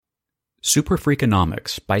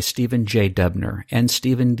Superfreakonomics by Stephen J. Dubner and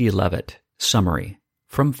Stephen D. Levitt. Summary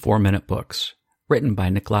from 4 Minute Books. Written by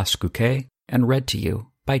Nicolas Couquet and read to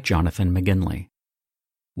you by Jonathan McGinley.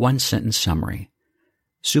 One-sentence summary.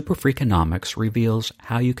 Superfreakonomics reveals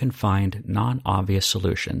how you can find non-obvious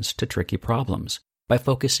solutions to tricky problems by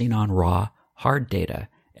focusing on raw, hard data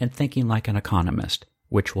and thinking like an economist,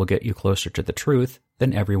 which will get you closer to the truth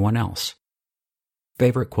than everyone else.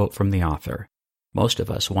 Favorite quote from the author. Most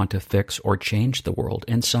of us want to fix or change the world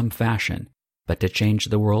in some fashion, but to change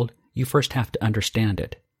the world, you first have to understand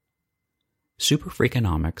it.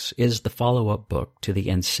 Superfreakonomics is the follow-up book to the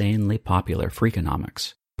insanely popular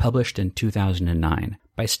Freakonomics, published in 2009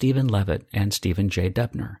 by Stephen Levitt and Stephen J.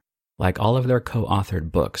 Dubner. Like all of their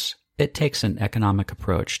co-authored books, it takes an economic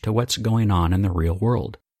approach to what's going on in the real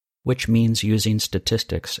world, which means using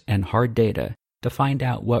statistics and hard data to find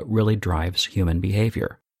out what really drives human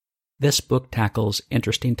behavior. This book tackles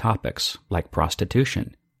interesting topics like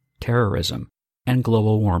prostitution, terrorism, and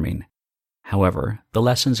global warming. However, the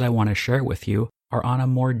lessons I want to share with you are on a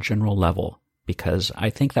more general level because I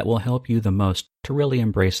think that will help you the most to really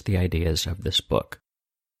embrace the ideas of this book.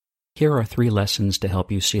 Here are 3 lessons to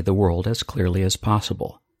help you see the world as clearly as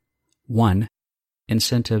possible. 1.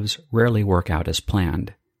 Incentives rarely work out as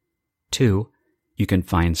planned. 2. You can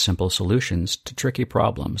find simple solutions to tricky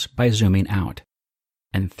problems by zooming out.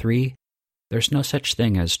 And 3, there's no such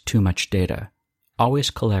thing as too much data. Always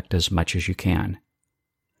collect as much as you can.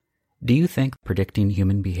 Do you think predicting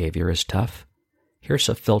human behavior is tough? Here's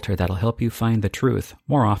a filter that'll help you find the truth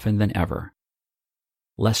more often than ever.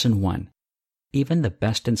 Lesson 1. Even the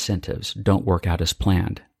best incentives don't work out as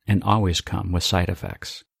planned and always come with side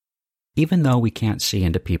effects. Even though we can't see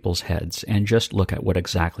into people's heads and just look at what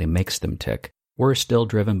exactly makes them tick, we're still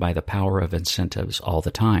driven by the power of incentives all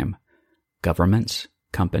the time. Governments,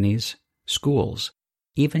 companies, schools,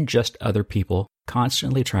 even just other people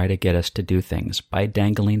constantly try to get us to do things by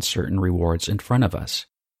dangling certain rewards in front of us.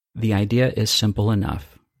 The idea is simple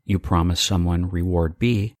enough. You promise someone reward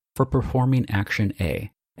B for performing action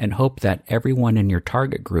A and hope that everyone in your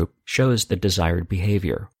target group shows the desired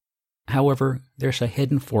behavior. However, there's a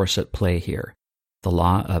hidden force at play here, the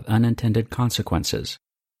law of unintended consequences.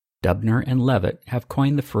 Dubner and Levitt have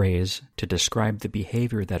coined the phrase to describe the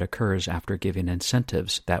behavior that occurs after giving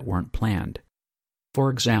incentives that weren't planned.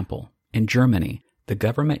 For example, in Germany, the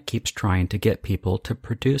government keeps trying to get people to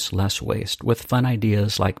produce less waste with fun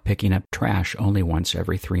ideas like picking up trash only once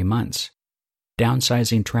every 3 months,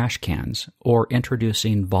 downsizing trash cans, or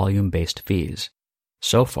introducing volume-based fees.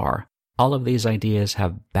 So far, all of these ideas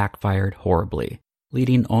have backfired horribly,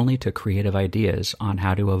 leading only to creative ideas on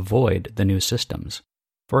how to avoid the new systems.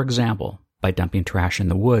 For example, by dumping trash in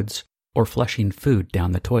the woods or flushing food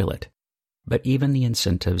down the toilet. But even the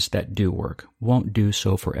incentives that do work won't do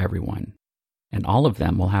so for everyone, and all of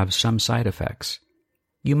them will have some side effects.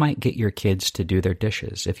 You might get your kids to do their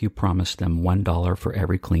dishes if you promise them $1 for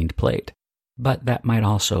every cleaned plate, but that might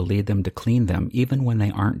also lead them to clean them even when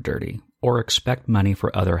they aren't dirty or expect money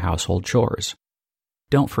for other household chores.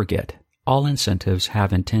 Don't forget, all incentives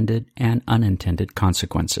have intended and unintended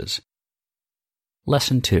consequences.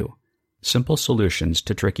 Lesson 2. Simple solutions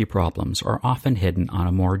to tricky problems are often hidden on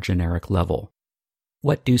a more generic level.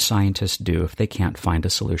 What do scientists do if they can't find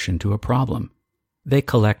a solution to a problem? They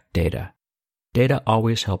collect data. Data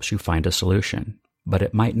always helps you find a solution, but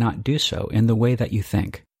it might not do so in the way that you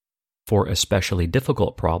think. For especially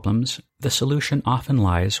difficult problems, the solution often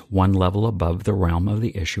lies one level above the realm of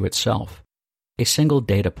the issue itself. A single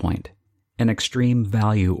data point, an extreme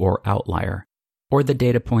value or outlier, or the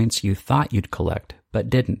data points you thought you'd collect but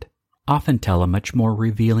didn't, often tell a much more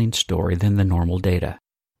revealing story than the normal data.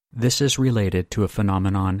 This is related to a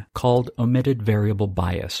phenomenon called omitted variable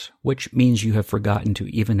bias, which means you have forgotten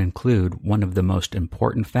to even include one of the most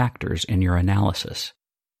important factors in your analysis.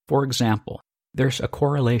 For example, there's a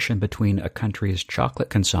correlation between a country's chocolate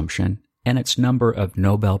consumption and its number of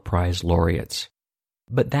Nobel Prize laureates.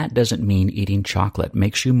 But that doesn't mean eating chocolate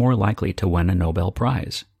makes you more likely to win a Nobel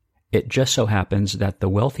Prize. It just so happens that the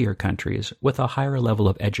wealthier countries with a higher level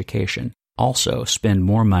of education also spend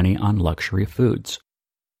more money on luxury foods.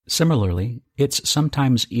 Similarly, it's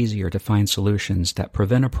sometimes easier to find solutions that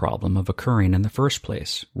prevent a problem of occurring in the first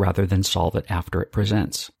place rather than solve it after it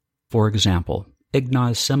presents. For example,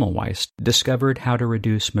 Ignaz Semmelweis discovered how to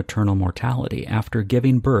reduce maternal mortality after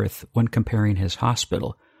giving birth when comparing his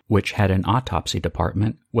hospital, which had an autopsy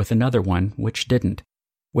department, with another one which didn't.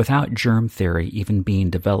 Without germ theory even being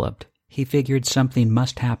developed, he figured something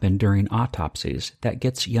must happen during autopsies that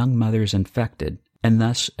gets young mothers infected and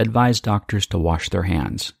thus advised doctors to wash their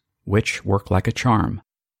hands, which work like a charm.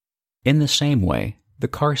 In the same way, The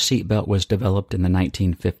car seatbelt was developed in the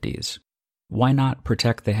 1950s. Why not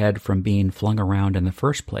protect the head from being flung around in the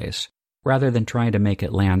first place, rather than trying to make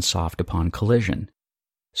it land soft upon collision?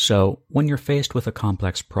 So, when you're faced with a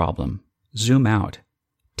complex problem, zoom out,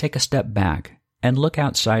 take a step back, and look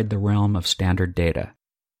outside the realm of standard data.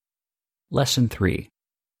 Lesson 3.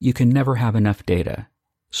 You can never have enough data,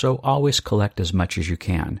 so always collect as much as you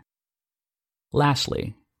can.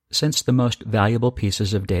 Lastly, since the most valuable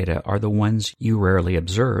pieces of data are the ones you rarely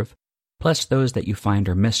observe, plus those that you find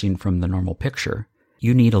are missing from the normal picture,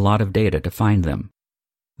 you need a lot of data to find them.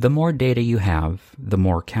 The more data you have, the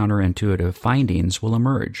more counterintuitive findings will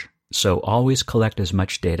emerge, so always collect as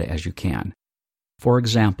much data as you can. For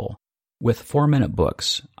example, with 4-minute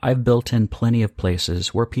books, I've built in plenty of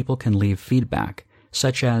places where people can leave feedback,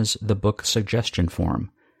 such as the book suggestion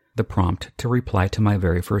form, the prompt to reply to my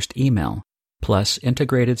very first email, plus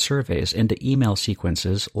integrated surveys into email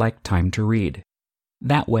sequences like time to read.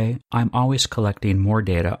 That way, I'm always collecting more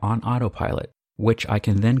data on autopilot, which I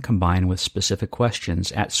can then combine with specific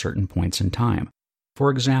questions at certain points in time.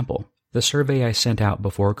 For example, the survey I sent out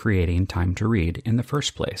before creating Time to Read in the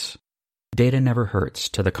first place. Data never hurts,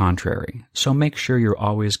 to the contrary, so make sure you're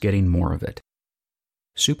always getting more of it.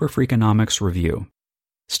 Superfreakonomics Review.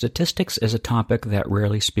 Statistics is a topic that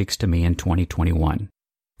rarely speaks to me in 2021.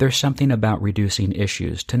 There's something about reducing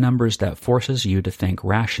issues to numbers that forces you to think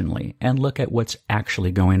rationally and look at what's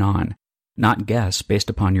actually going on, not guess based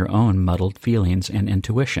upon your own muddled feelings and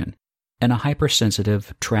intuition. In a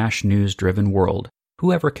hypersensitive, trash news-driven world,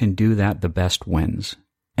 whoever can do that the best wins.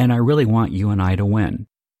 And I really want you and I to win.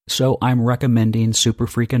 So I'm recommending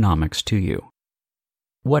Superfreakonomics to you.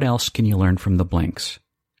 What else can you learn from the blinks?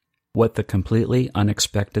 What the completely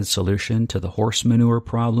unexpected solution to the horse manure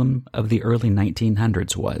problem of the early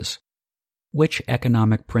 1900s was. Which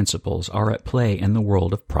economic principles are at play in the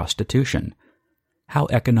world of prostitution? How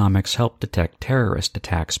economics help detect terrorist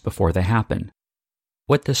attacks before they happen.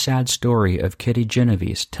 What the sad story of Kitty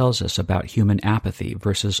Genovese tells us about human apathy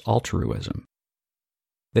versus altruism.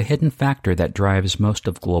 The hidden factor that drives most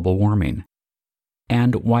of global warming.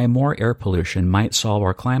 And why more air pollution might solve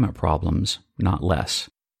our climate problems, not less.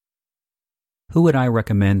 Who would I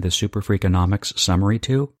recommend the Superfreakonomics summary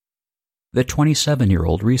to? The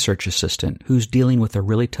 27-year-old research assistant who's dealing with a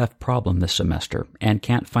really tough problem this semester and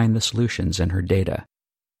can't find the solutions in her data.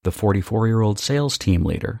 The 44-year-old sales team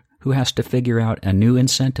leader who has to figure out a new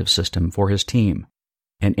incentive system for his team.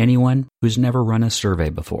 And anyone who's never run a survey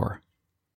before.